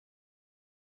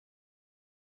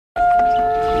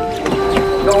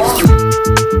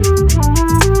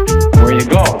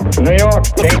New York,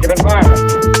 change of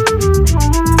environment.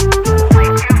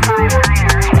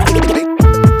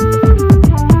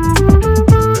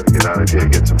 Let's get out of here,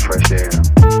 get some fresh air.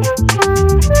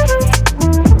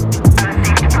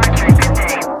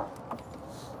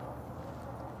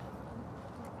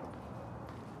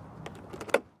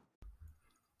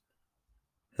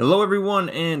 Hello, everyone,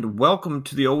 and welcome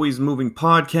to the Always Moving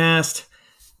Podcast.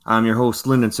 I'm your host,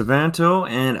 Lyndon Suvanto,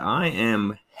 and I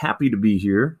am happy to be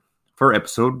here for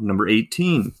episode number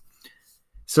 18.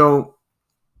 So,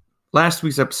 last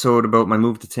week's episode about my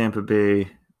move to Tampa Bay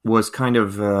was kind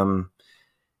of, it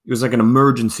was like an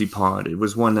emergency pod. It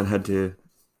was one that had to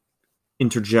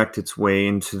interject its way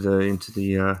into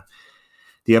the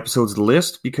episode's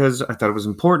list because I thought it was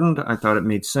important, I thought it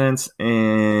made sense,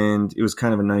 and it was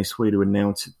kind of a nice way to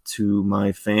announce it to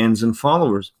my fans and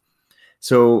followers.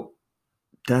 So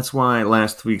that's why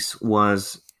last week's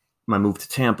was my move to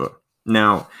Tampa.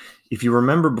 Now, if you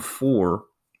remember before,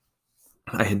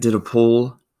 I had did a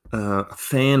poll, a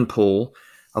fan poll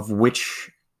of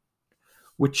which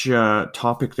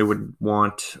topic they would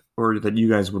want or that you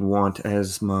guys would want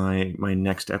as my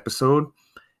next episode.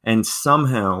 And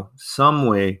somehow, some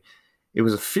way, it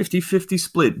was a 50-50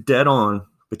 split, dead on,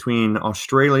 between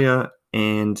Australia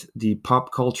and the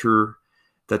pop culture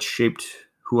that shaped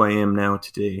who I am now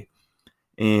today.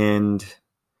 And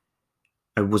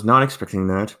I was not expecting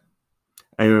that.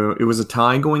 It was a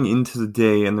tie going into the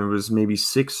day, and there was maybe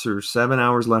 6 or 7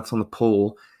 hours left on the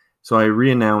poll. So I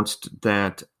re-announced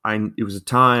that it was a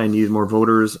tie, I needed more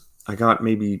voters. I got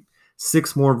maybe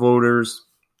 6 more voters,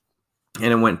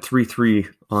 and it went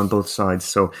 3-3 on both sides.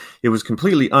 So it was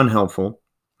completely unhelpful,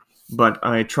 but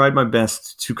I tried my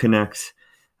best to connect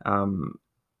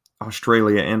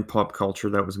Australia and pop culture.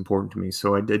 That was important to me,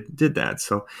 so I did that.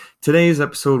 So today's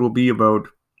episode will be about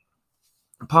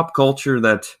pop culture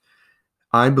that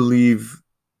I believe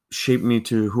shaped me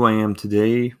to who I am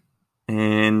today,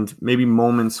 and maybe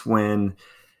moments when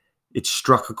it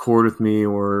struck a chord with me,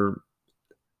 or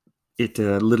it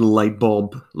a little light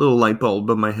bulb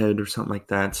above my head or something like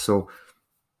that. So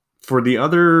for the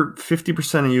other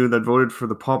 50% of you that voted for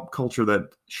the pop culture that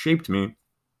shaped me,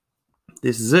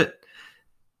 this is it.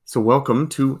 So welcome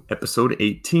to episode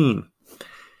 18.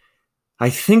 I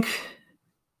think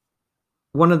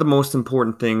one of the most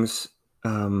important things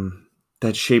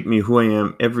that shaped me who I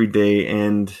am every day,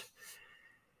 and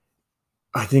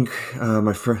I think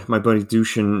my buddy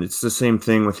Dushin, it's the same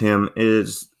thing with him,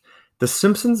 is The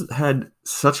Simpsons had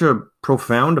such a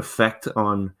profound effect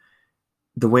on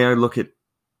the way I look at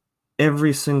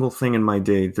every single thing in my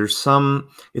day.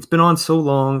 It's been on so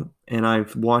long, and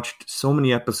I've watched so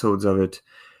many episodes of it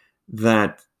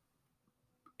that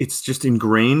it's just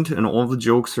ingrained, and all the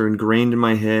jokes are ingrained in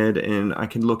my head, and I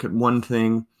can look at one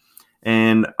thing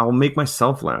and I'll make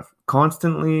myself laugh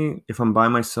constantly if I'm by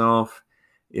myself,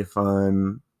 if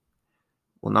I'm,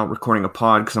 not recording a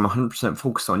pod because I'm 100%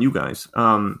 focused on you guys.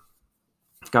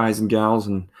 Guys and gals,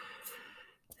 and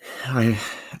I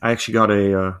actually got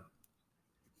a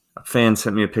fan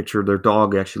sent me a picture of their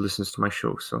dog actually listens to my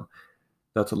show, so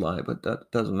that's a lie, but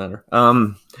that doesn't matter.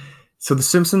 So The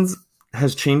Simpsons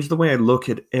has changed the way I look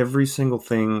at every single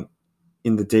thing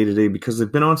in the day-to-day because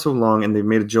they've been on so long and they've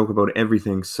made a joke about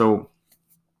everything. So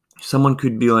someone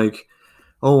could be like,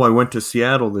 oh, I went to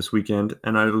Seattle this weekend,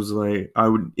 and I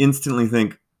would instantly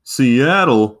think,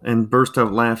 Seattle, and burst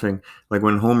out laughing, like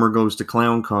when Homer goes to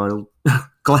clown college,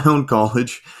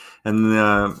 and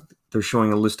they're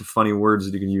showing a list of funny words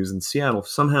that you can use in Seattle.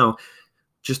 Somehow,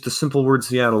 just the simple word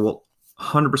Seattle will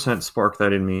 100% spark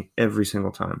that in me every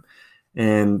single time.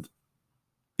 And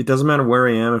it doesn't matter where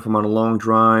I am, if I'm on a long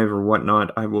drive or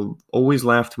whatnot, I will always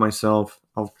laugh to myself.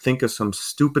 I'll think of some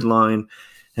stupid line,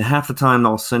 and half the time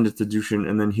I'll send it to Dushin,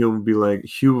 and then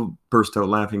he'll burst out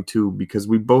laughing too, because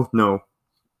we both know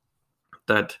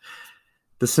that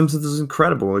The Simpsons is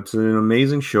incredible. It's an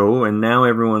amazing show, and now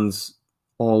everyone's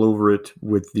all over it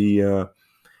with the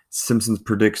Simpsons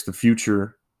predicts the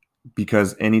future,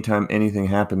 because anytime anything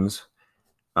happens,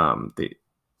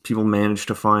 people manage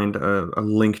to find a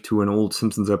link to an old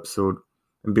Simpsons episode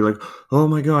and be like, oh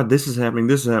my god, this is happening.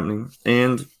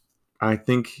 And I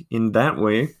think in that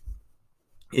way,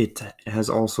 it has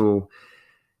also,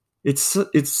 it's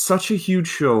such a huge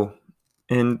show,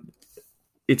 and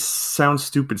it sounds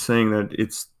stupid saying that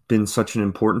it's been such an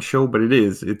important show, but it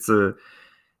is. It's an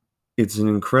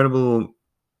incredible,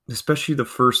 especially the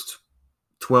first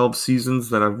 12 seasons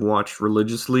that I've watched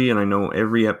religiously, and I know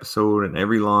every episode and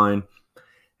every line,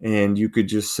 and you could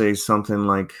just say something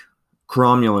like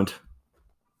cromulent,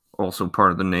 also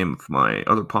part of the name of my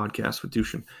other podcast with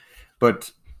Dushin.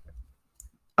 But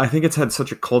I think it's had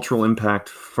such a cultural impact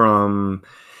from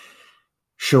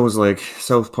shows like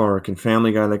South Park and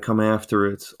Family Guy that come after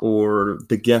it, or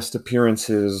the guest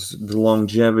appearances, the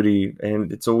longevity,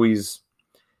 and it's always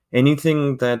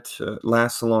anything that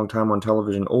lasts a long time on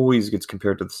television always gets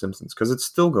compared to The Simpsons because it's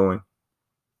still going.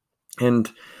 And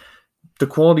the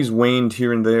quality's waned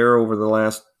here and there over the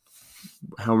last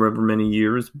however many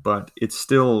years, but it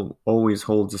still always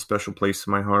holds a special place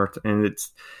in my heart. And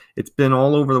it's been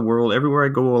all over the world. Everywhere I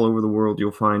go all over the world,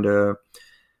 you'll find a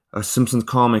Simpsons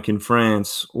comic in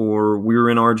France, or we were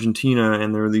in Argentina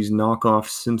and there are these knockoff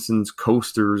Simpsons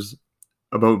coasters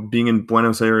about being in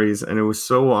Buenos Aires, and it was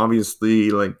so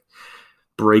obviously like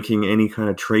breaking any kind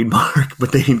of trademark,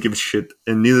 but they didn't give a shit,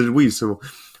 and neither did we, so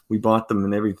we bought them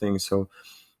and everything. So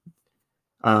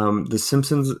The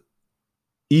Simpsons,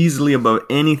 easily above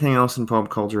anything else in pop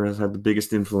culture, has had the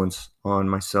biggest influence on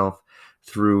myself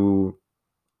through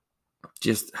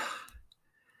just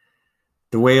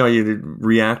the way I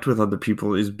react with other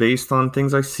people is based on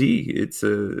things I see. It's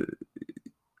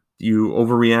you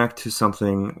overreact to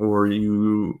something, or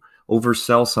you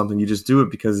oversell something. You just do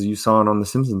it because you saw it on The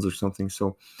Simpsons or something.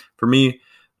 So for me,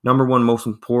 number one most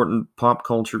important pop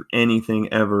culture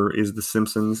anything ever is The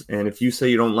Simpsons. And if you say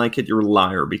you don't like it, you're a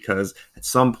liar, because at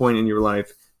some point in your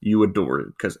life you adored it,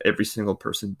 because every single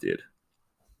person did.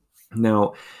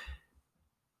 Now,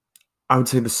 I would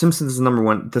say The Simpsons is number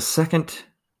one. The second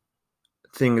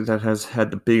thing that has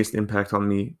had the biggest impact on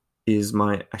me is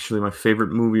my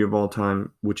favorite movie of all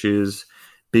time, which is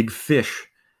Big Fish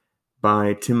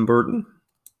by Tim Burton.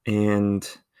 And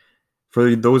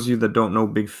for those of you that don't know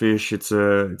Big Fish, it's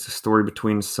a story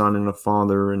between a son and a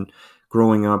father, and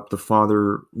growing up, the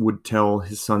father would tell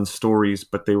his son stories,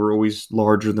 but they were always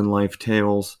larger than life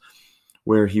tales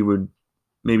where he would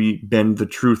maybe bend the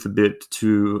truth a bit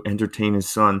to entertain his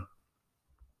son.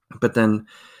 But then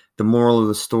the moral of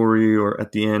the story, or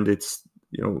at the end, it's,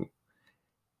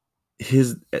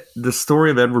 the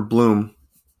story of Edward Bloom.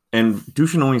 And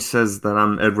Dushin always says that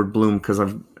I'm Edward Bloom because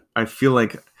I feel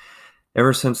like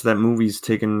ever since that movie's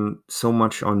taken so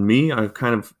much on me, I've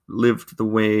kind of lived the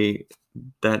way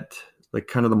that, like,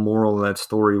 kind of the moral of that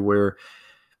story, where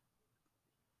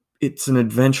it's an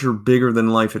adventure bigger than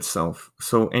life itself.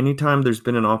 So anytime there's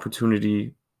been an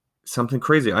opportunity, something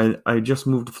crazy. I just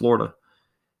moved to Florida.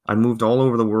 I moved all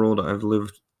over the world. I've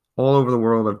lived all over the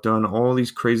world. I've done all these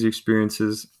crazy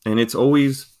experiences. And it's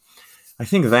always, I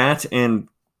think that, and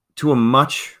to a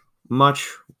much, much,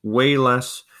 way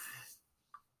less,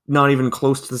 not even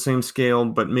close to the same scale,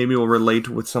 but maybe we'll relate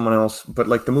with someone else. But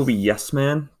like the movie Yes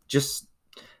Man, just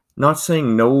not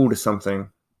saying no to something.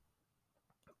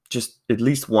 Just at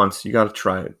least once, you got to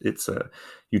try it. It's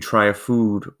you try a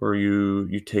food, or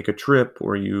you take a trip,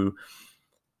 or you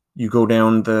go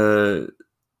down the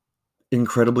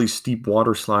incredibly steep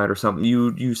water slide or something.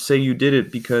 You say you did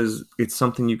it because it's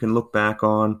something you can look back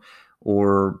on,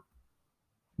 or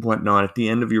whatnot. At the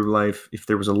end of your life, if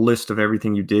there was a list of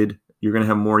everything you did, you're going to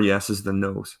have more yeses than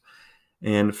nos.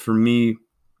 And for me,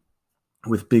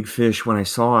 with Big Fish, when I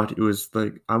saw it, it was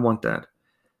like, I want that.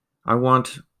 I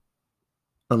want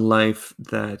a life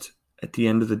that at the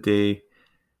end of the day,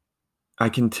 I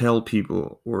can tell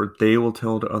people, or they will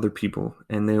tell to other people,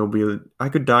 and they'll be, I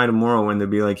could die tomorrow and they'll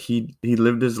be like, he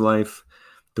lived his life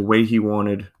the way he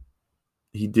wanted.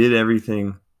 He did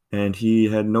everything and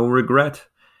he had no regret.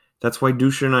 That's why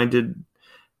Dusha and I did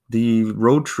the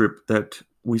road trip that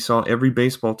we saw every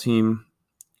baseball team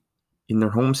in their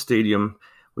home stadium.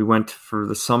 We went for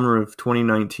the summer of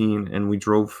 2019 and we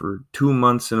drove for 2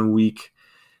 months and a week.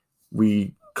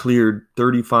 We cleared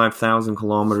 35,000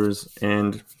 kilometers,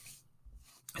 and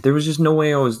there was just no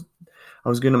way I was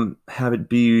going to have it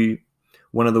be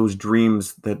one of those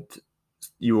dreams that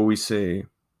you always say,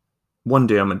 one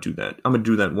day I'm going to do that. I'm going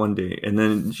to do that one day. And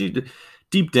then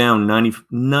deep down,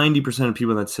 90% of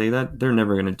people that say that, they're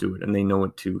never going to do it, and they know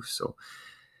it too. So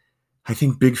I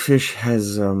think Big Fish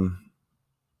has,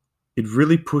 it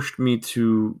really pushed me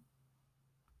to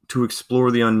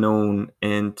explore the unknown,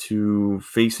 and to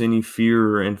face any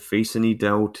fear and face any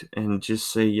doubt, and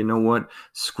just say, you know what,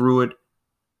 screw it.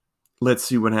 Let's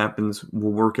see what happens.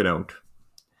 We'll work it out.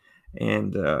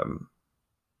 And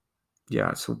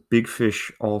so Big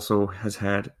Fish also has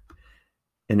had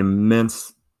an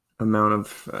immense amount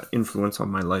of influence on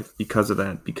my life because of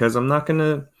that. Because I'm not going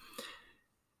to,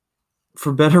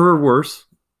 for better or worse,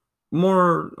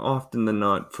 more often than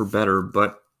not for better,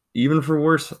 but even for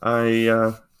worse,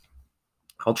 I'll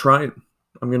try it.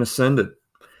 I'm going to send it.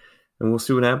 And we'll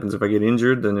see what happens. If I get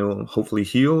injured, then it will hopefully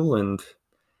heal. And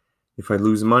if I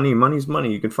lose money, money's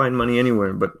money. You can find money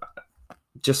anywhere. But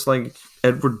just like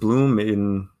Edward Bloom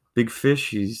in Big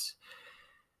Fish,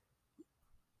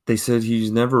 they said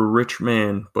he's never a rich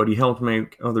man, but he helped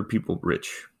make other people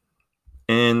rich.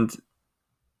 And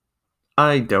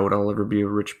I doubt I'll ever be a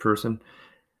rich person,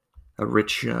 a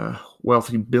rich,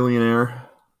 wealthy billionaire.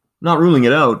 Not ruling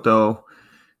it out, though.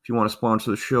 If you want to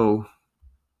sponsor the show,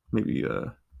 maybe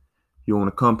you own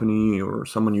a company or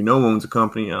someone you know owns a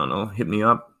company, I don't know, hit me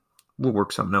up. We'll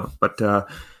work something out. But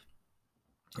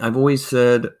I've always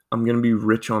said I'm going to be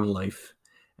rich on life.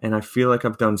 And I feel like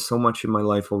I've done so much in my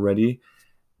life already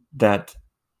that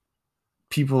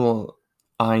people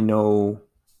I know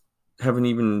haven't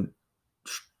even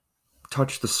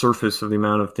touched the surface of the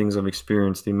amount of things I've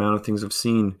experienced, the amount of things I've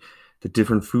seen, the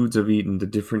different foods I've eaten, the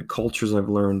different cultures I've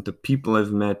learned, the people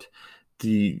I've met,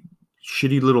 the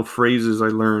shitty little phrases I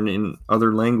learn in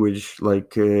other language,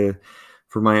 like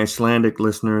for my Icelandic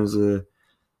listeners, "Ég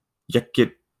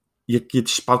get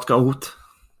spátka út."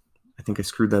 I think I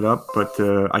screwed that up, but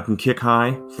I can kick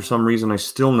high. For some reason, I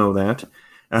still know that.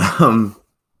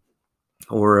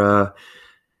 Or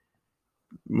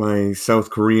my South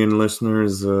Korean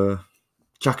listeners,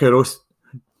 jacket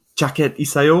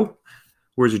isayo,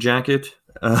 where's your jacket?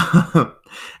 And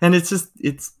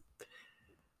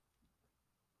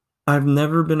I've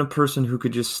never been a person who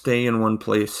could just stay in one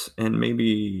place, and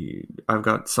maybe I've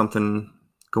got something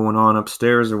going on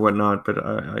upstairs or whatnot, but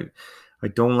I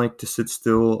don't like to sit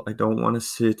still. I don't want to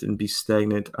sit and be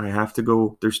stagnant. I have to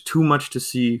go. There's too much to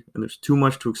see, and there's too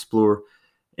much to explore,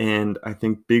 and I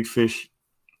think Big Fish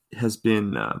has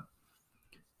been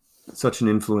such an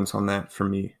influence on that for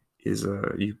me. Is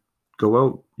you go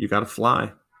out, you gotta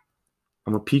fly.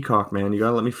 I'm a peacock, man. You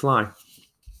gotta let me fly.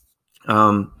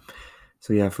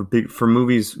 So yeah, for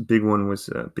movies, big one was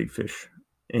Big Fish.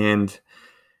 And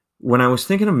when I was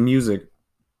thinking of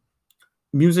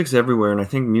music's everywhere, and I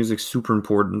think music's super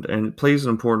important, and it plays an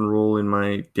important role in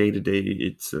my day to day.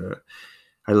 It's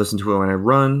I listen to it when I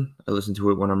run. I listen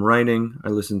to it when I'm writing. I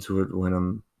listen to it when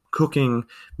I'm cooking.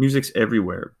 Music's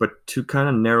everywhere. But to kind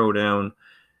of narrow down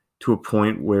to a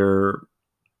point where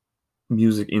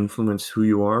music influences who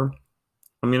you are,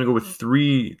 I'm gonna go with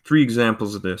three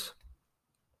examples of this.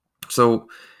 So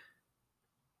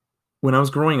when I was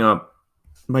growing up,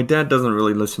 my dad doesn't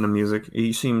really listen to music.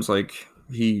 He seems like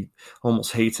he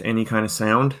almost hates any kind of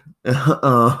sound.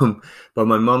 But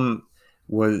my mom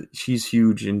she's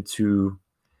huge into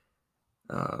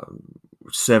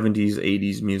 70s,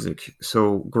 80s music.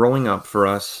 So growing up for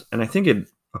us, and I think it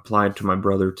applied to my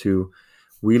brother too,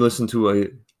 we listened to a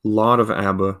lot of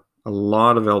ABBA, a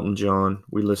lot of Elton John.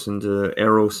 We listened to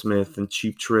Aerosmith and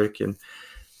Cheap Trick.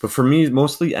 But for me,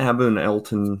 mostly ABBA and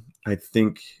Elton, I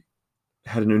think,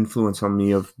 had an influence on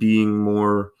me of being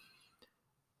more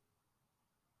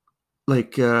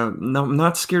like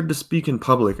not scared to speak in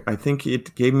public. I think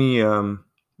it gave me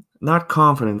not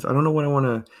confidence. I don't know what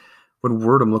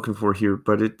word I'm looking for here,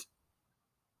 but it's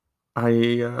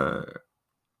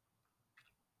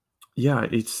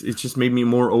just made me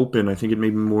more open. I think it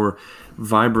made me more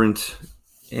vibrant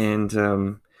and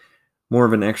more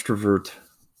of an extrovert.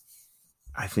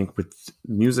 I think with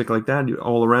music like that,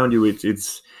 all around you,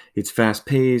 it's fast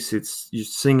paced. It's you're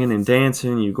singing and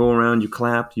dancing. You go around, you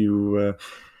clap,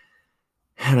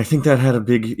 and I think that had a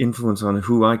big influence on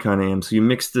who I kind of am. So you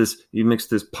mix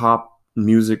this pop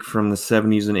music from the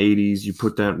 70s and 80s. You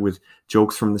put that with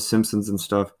jokes from the Simpsons and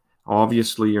stuff.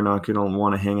 Obviously, you're not going to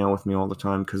want to hang out with me all the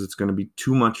time because it's going to be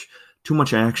too much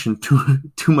action,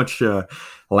 too much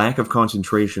lack of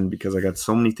concentration because I got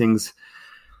so many things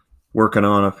working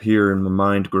on up here in my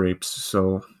mind grapes.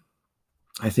 So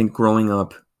I think growing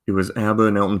up, it was ABBA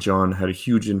and Elton John had a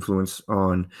huge influence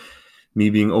on me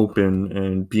being open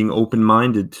and being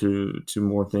open-minded to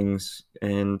more things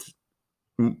and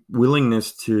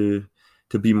willingness to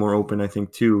be more open, I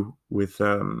think, too, with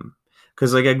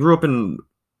because like I grew up in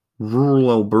rural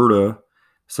Alberta,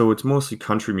 so it's mostly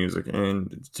country music,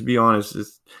 and to be honest,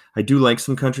 I do like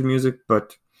some country music,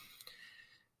 but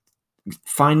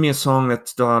find me a song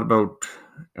that's not about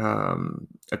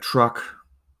a truck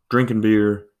drinking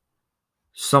beer,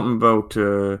 something about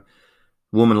a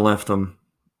woman left them,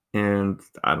 and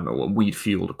I don't know, a wheat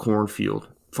field, a cornfield.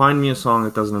 Find me a song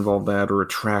that doesn't involve that, or a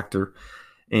tractor,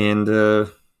 and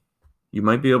you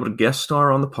might be able to guest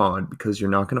star on the pod because you're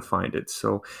not going to find it.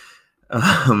 So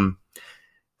I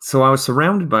was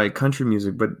surrounded by country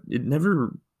music, but it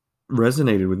never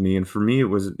resonated with me. And for me, it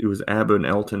was ABBA and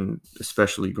Elton,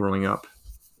 especially growing up.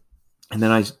 And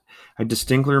then I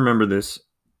distinctly remember this.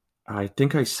 I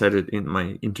think I said it in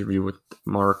my interview with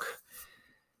Mark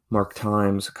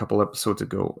Times a couple episodes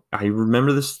ago. I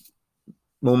remember this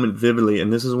moment vividly,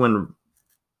 and this is when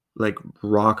like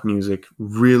rock music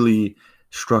really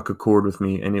struck a chord with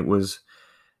me. And it was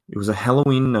a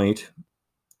Halloween night.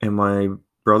 and my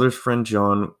brother's friend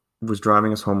John was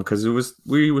driving us home because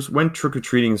went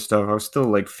trick-or-treating and stuff. I was still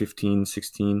like 15,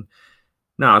 16.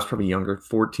 No, I was probably younger,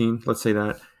 14, let's say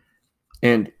that.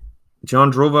 And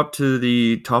John drove up to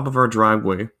the top of our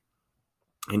driveway,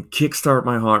 and Kickstart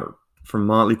My Heart from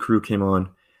Motley Crue came on.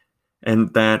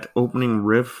 And that opening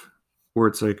riff where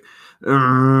it's like,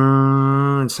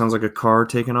 it sounds like a car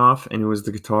taking off, and it was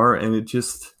the guitar, and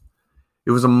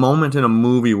it was a moment in a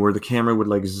movie where the camera would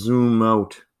like zoom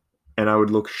out, and I would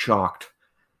look shocked,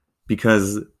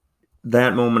 because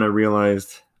that moment I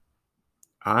realized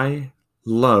I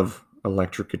love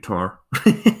electric guitar.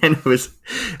 And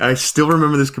I still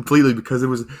remember this completely, because it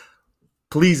was,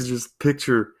 please just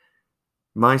picture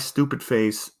my stupid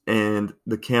face and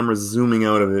the camera zooming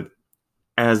out of it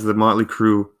as the Motley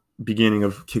Crue beginning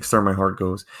of Kickstart My Heart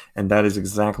goes. And that is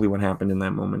exactly what happened in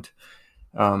that moment.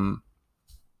 And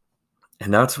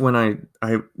that's when I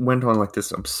went on like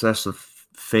this obsessive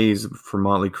phase for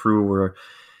Motley Crue, where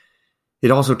it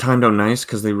also timed out nice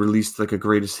because they released like a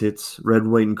greatest hits Red,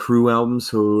 White, and Crue album.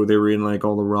 So they were in like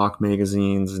all the rock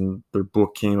magazines, and their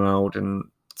book came out. And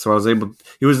so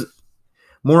it was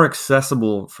more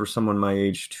accessible for someone my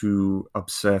age to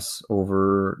obsess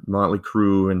over Motley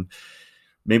Crue. And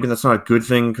maybe that's not a good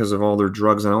thing because of all their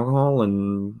drugs and alcohol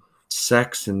and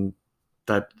sex and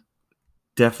that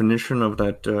definition of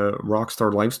that rock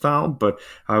star lifestyle, but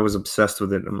I was obsessed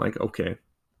with it. I'm like, okay,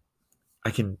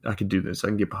 I can do this. I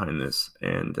can get behind this.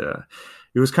 And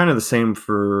it was kind of the same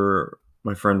for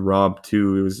my friend Rob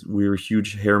too. We were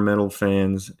huge hair metal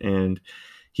fans, and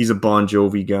he's a Bon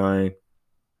Jovi guy.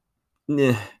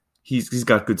 He's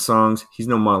got good songs. He's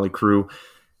no Motley Crue.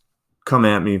 Come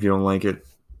at me if you don't like it.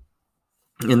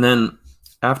 And then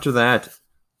after that,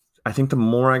 I think the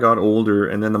more I got older,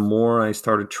 and then the more I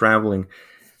started traveling,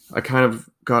 I kind of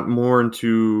got more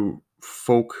into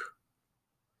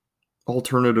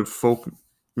alternative folk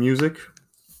music.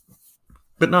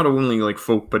 But not only like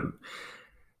folk, but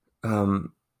the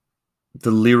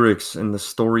lyrics and the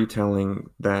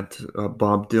storytelling that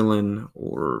Bob Dylan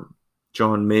or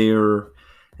John Mayer,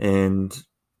 and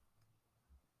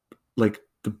like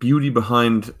the beauty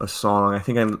behind a song. I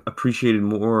think I appreciated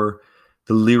more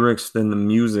the lyrics than the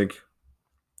music.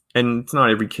 And it's not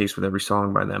every case with every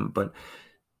song by them, but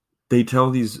they tell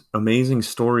these amazing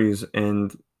stories.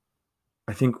 And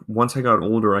I think once I got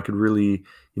older, I could really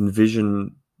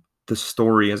envision the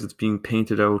story as it's being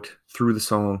painted out through the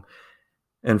song.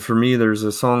 And for me, there's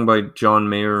a song by John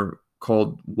Mayer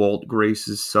called Walt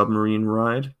Grace's Submarine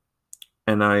Ride.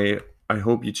 And I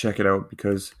hope you check it out,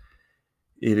 because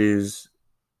it's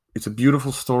a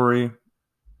beautiful story.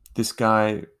 This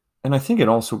guy, and I think it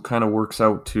also kind of works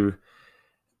out to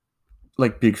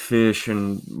like Big Fish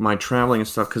and my traveling and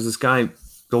stuff, because this guy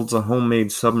builds a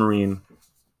homemade submarine,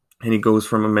 and he goes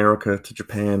from America to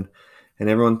Japan, and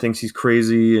everyone thinks he's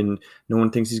crazy, and no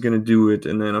one thinks he's going to do it.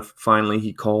 And then finally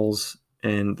he calls,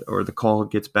 or the call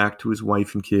gets back to his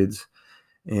wife and kids,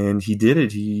 and he did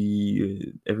it.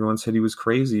 Everyone said he was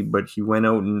crazy, but he went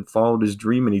out and followed his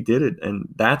dream, and he did it. And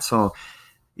that song,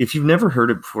 if you've never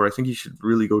heard it before, I think you should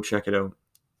really go check it out.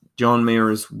 John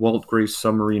Mayer's Walt Grace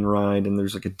Submarine Ride, and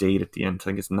there's like a date at the end. I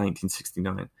think it's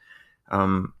 1969.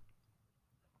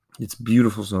 It's a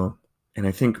beautiful song. And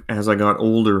I think as I got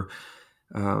older,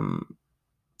 the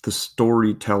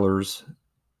storytellers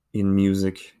in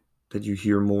music that you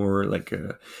hear more, like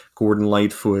Gordon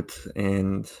Lightfoot,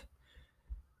 and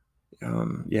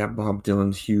Bob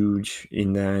Dylan's huge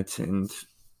in that. And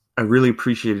I really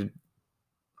appreciated,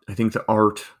 I think, the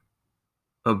art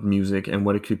of music and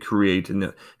what it could create, and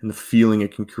the feeling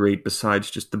it can create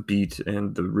besides just the beat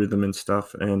and the rhythm and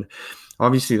stuff. And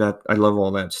obviously that I love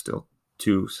all that still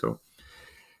too. So,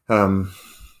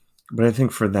 but I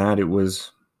think for that, it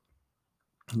was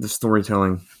the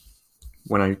storytelling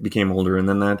when I became older. And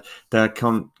then that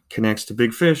connects to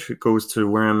Big Fish. It goes to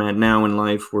where I'm at now in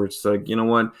life, where it's like, you know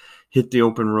what, hit the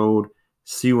open road,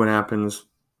 see what happens,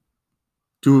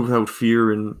 do it without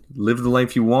fear, and live the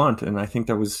life you want. And I think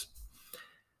that was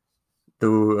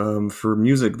for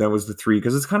music, that was the three,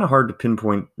 because it's kind of hard to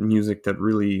pinpoint music that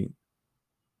really,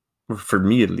 for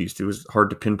me at least, it was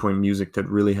hard to pinpoint music that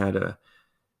really had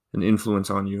an influence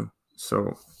on you.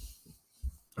 So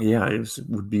yeah,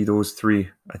 would be those three,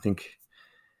 I think.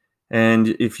 And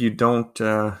if you don't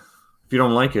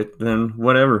like it, then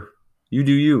whatever, you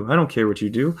do you. I don't care what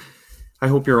you do. I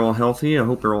hope you're all healthy. I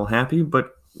hope you're all happy.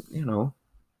 But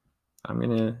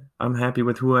I'm happy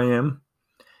with who I am.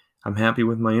 I'm happy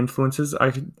with my influences.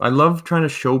 I love trying to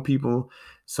show people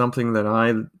something that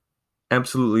I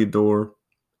absolutely adore,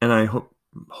 and I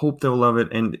hope they'll love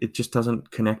it, and it just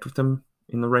doesn't connect with them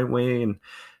in the right way, and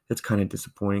it's kind of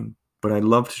disappointing. but I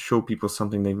love to show people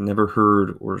something they've never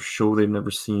heard, or a show they've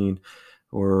never seen,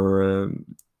 or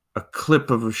a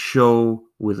clip of a show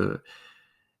with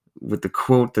the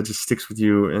quote that just sticks with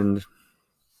you. And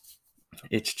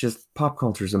it's just, pop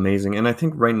culture is amazing. And I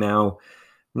think right now,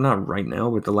 not right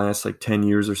now, but the last like 10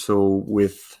 years or so,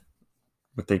 with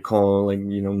what they call like,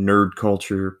 nerd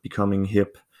culture becoming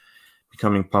hip,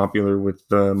 becoming popular with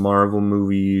the Marvel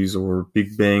movies or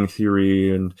Big Bang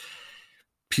Theory, and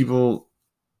people,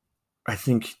 I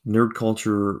think nerd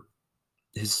culture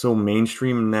is so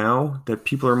mainstream now that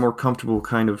people are more comfortable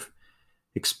kind of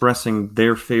expressing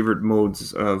their favorite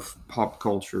modes of pop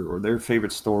culture, or their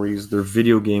favorite stories, their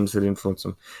video games that influence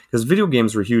them. Because video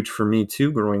games were huge for me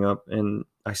too growing up, and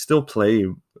I still play,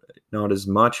 not as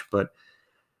much, but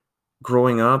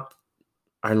growing up,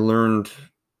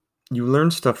 you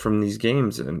learn stuff from these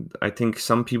games. And I think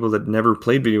some people that never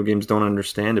played video games don't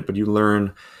understand it, but you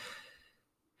can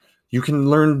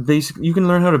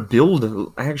learn how to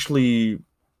build, actually,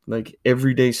 like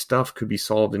everyday stuff could be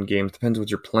solved in games. Depends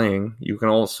what you're playing. You can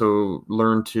also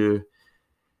learn to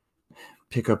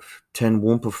pick up 10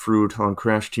 Wumpa fruit on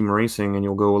Crash Team Racing and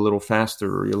you'll go a little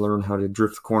faster, or you'll learn how to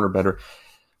drift the corner better,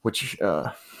 which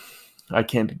I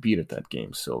can't be beat at that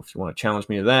game. So if you want to challenge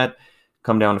me to that,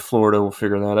 come down to Florida, we'll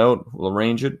figure that out. We'll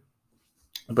arrange it.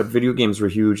 But video games were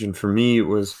huge, and for me it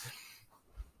was,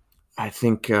 I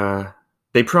think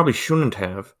they probably shouldn't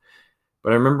have,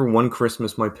 but I remember one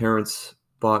Christmas my parents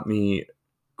bought me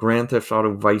Grand Theft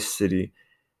Auto Vice City,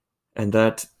 and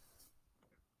that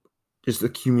just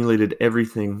accumulated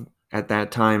everything at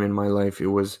that time in my life. It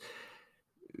was,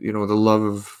 the love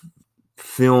of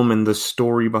film and the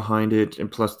story behind it,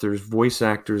 and plus there's voice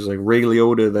actors like Ray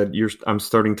Liotta that I'm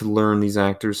starting to learn these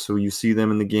actors, so you see them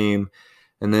in the game.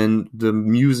 And then the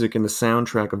music and the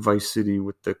soundtrack of Vice City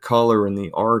with the color and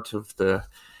the art of the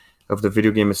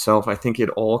video game itself, I think it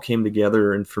all came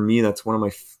together. And for me, that's one of my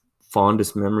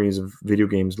fondest memories of video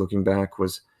games looking back,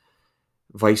 was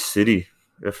Vice City.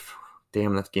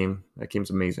 That game's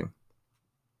amazing.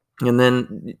 And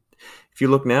then if you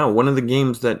look now, one of the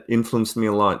games that influenced me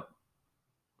a lot,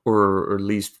 or at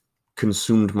least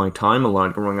consumed my time a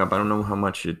lot growing up, I don't know how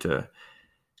much it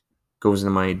goes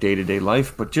into my day-to-day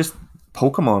life, but just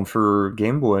Pokemon for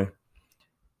Game Boy.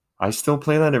 I still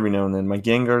play that every now and then. My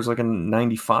Gengar's like a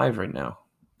 95 right now.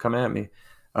 Come at me.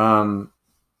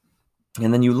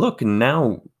 And then you look, and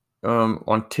now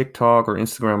on TikTok or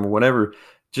Instagram or whatever,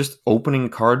 just opening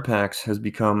card packs has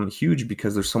become huge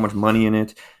because there's so much money in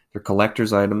it. They're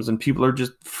collector's items, and people are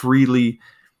just freely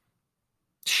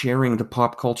sharing the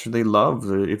pop culture they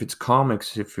love. If it's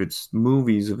comics, if it's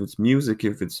movies, if it's music,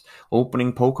 if it's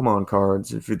opening Pokemon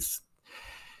cards, if it's,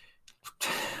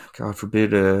 God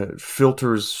forbid,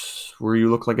 filters where you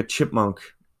look like a chipmunk.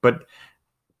 But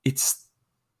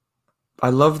I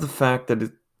love the fact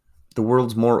that the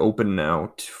world's more open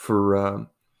now for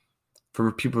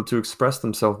people to express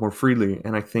themselves more freely,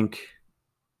 and I think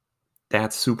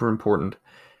that's super important.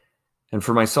 And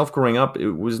for myself growing up,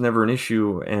 it was never an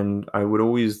issue, and I would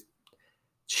always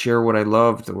share what I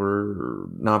loved, or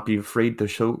not be afraid to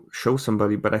show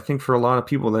somebody. But I think for a lot of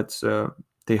people, that's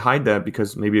they hide that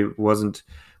because maybe it wasn't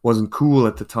cool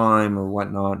at the time or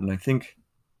whatnot. And I think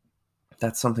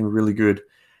that's something really good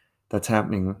that's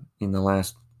happening in the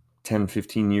last 10,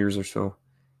 15 years or so.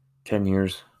 10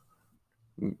 years.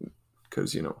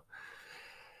 Because,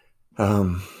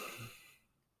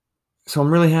 so I'm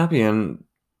really happy. And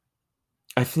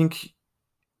I think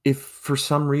if for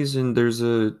some reason there's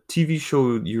a TV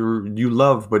show you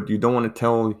love, but you don't want to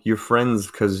tell your friends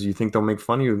because you think they'll make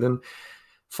fun of you, then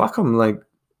fuck them. Like,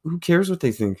 who cares what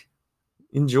they think?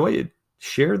 Enjoy it.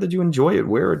 Share that you enjoy it.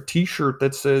 Wear a t-shirt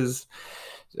that says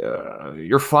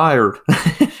you're fired.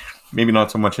 Maybe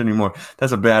not so much anymore.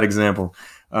 That's a bad example.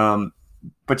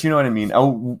 But you know what I mean.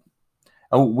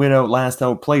 Outwit, outlast,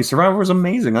 outplay. Survivor was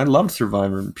amazing. I loved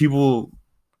Survivor. People,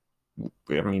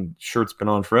 sure, it's been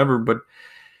on forever, but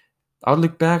I'll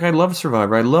look back. I loved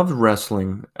Survivor. I loved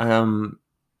wrestling.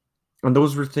 And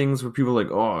those were things where people were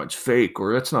like, oh, it's fake,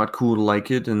 or it's not cool to like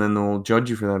it, and then they'll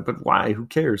judge you for that. But why? Who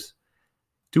cares?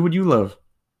 Do what you love.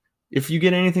 If you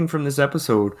get anything from this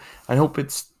episode, I hope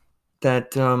it's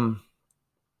that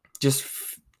just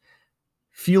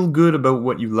feel good about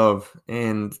what you love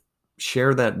and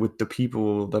share that with the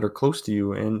people that are close to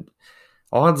you. And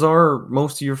odds are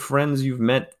most of your friends you've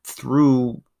met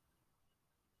through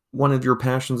one of your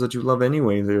passions that you love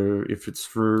anyway. If it's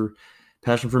for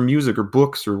passion for music or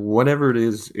books or whatever it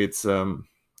is, it's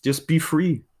just be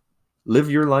free.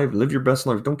 Live your life. Live your best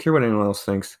life. Don't care what anyone else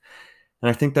thinks. And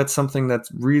I think that's something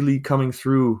that's really coming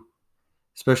through,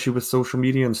 especially with social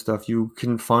media and stuff. You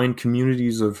can find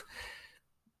communities of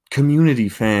community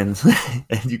fans,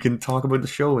 and you can talk about the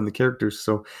show and the characters.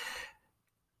 So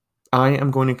I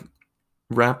am going to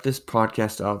wrap this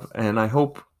podcast up, and I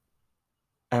hope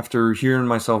after hearing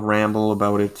myself ramble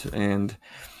about it and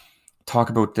talk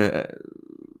about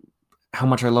how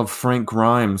much I love Frank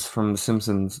Grimes from The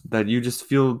Simpsons, that you just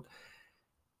feel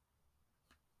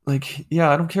like,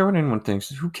 yeah, I don't care what anyone thinks.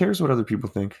 Who cares what other people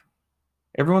think?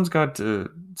 Everyone's got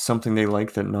something they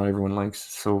like that not everyone likes.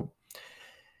 So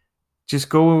just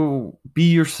go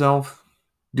be yourself.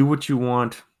 Do what you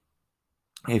want.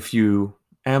 If you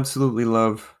absolutely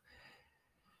love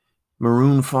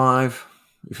Maroon 5,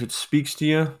 if it speaks to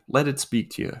you, let it speak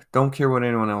to you. Don't care what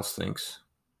anyone else thinks.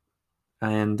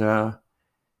 And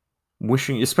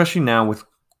wishing, especially now with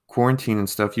quarantine and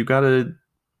stuff, you gotta,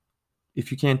 if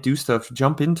you can't do stuff,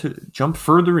 jump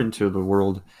further into the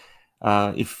world.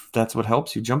 If that's what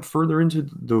helps you, jump further into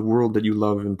the world that you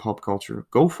love in pop culture.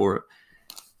 Go for it.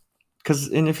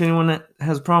 And if anyone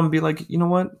has a problem, be like, you know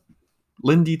what?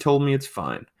 Lindy told me it's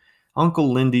fine.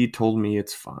 Uncle Lindy told me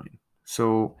it's fine.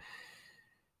 So,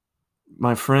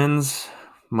 my friends,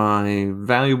 my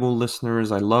valuable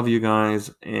listeners, I love you guys,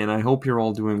 and I hope you're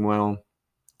all doing well.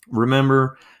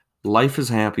 Remember, life is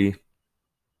happy.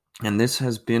 And this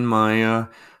has been my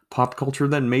Pop Culture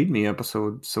That Made Me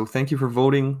episode. So thank you for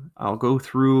voting. I'll go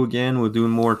through again. We're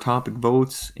doing more topic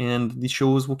votes, and the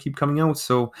shows will keep coming out.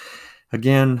 So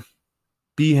again,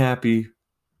 be happy.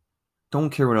 Don't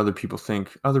care what other people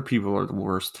think. Other people are the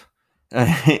worst.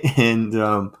 And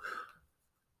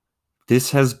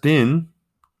this has been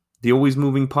the Always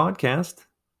Moving Podcast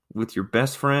with your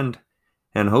best friend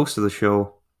and host of the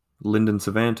show, Lyndon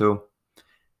Suvanto.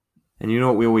 And you know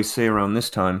what we always say around this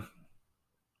time?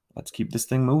 Let's keep this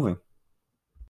thing moving.